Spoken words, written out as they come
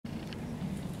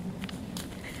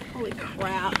Holy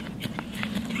crap.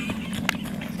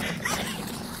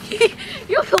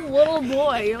 You're like a little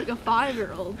boy. You're like a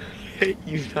 5-year-old.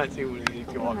 You've not seen one of these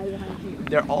go off.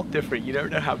 They're all different. You never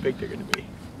know how big they're going to be.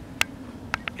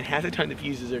 And half the time the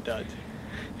fuses are done.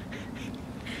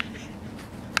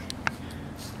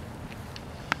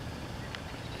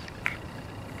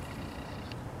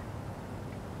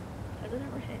 Has it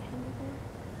ever hit him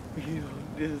before?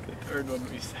 This is the third one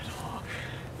we set off.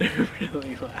 They're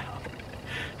really loud.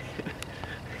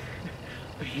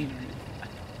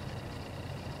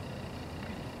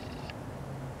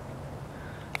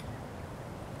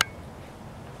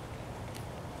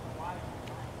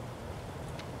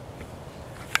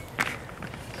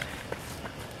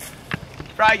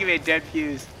 Probably give me a dead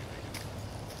fuse.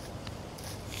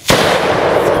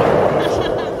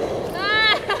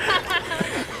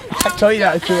 I told you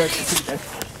that was too much.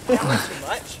 That was too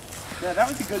much? Yeah, that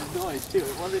was a good noise too.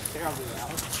 It wasn't terribly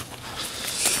loud.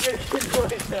 Good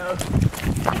noise though.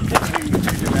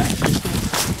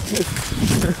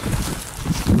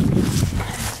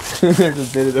 There's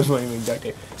a bit of the flaming duct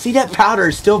tape. See, that powder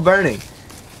is still burning.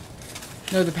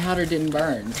 No, the powder didn't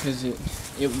burn because it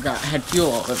had fuel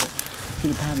all over it. See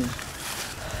the powder.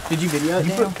 Did you video it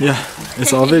now? Yeah,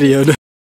 it's all videoed.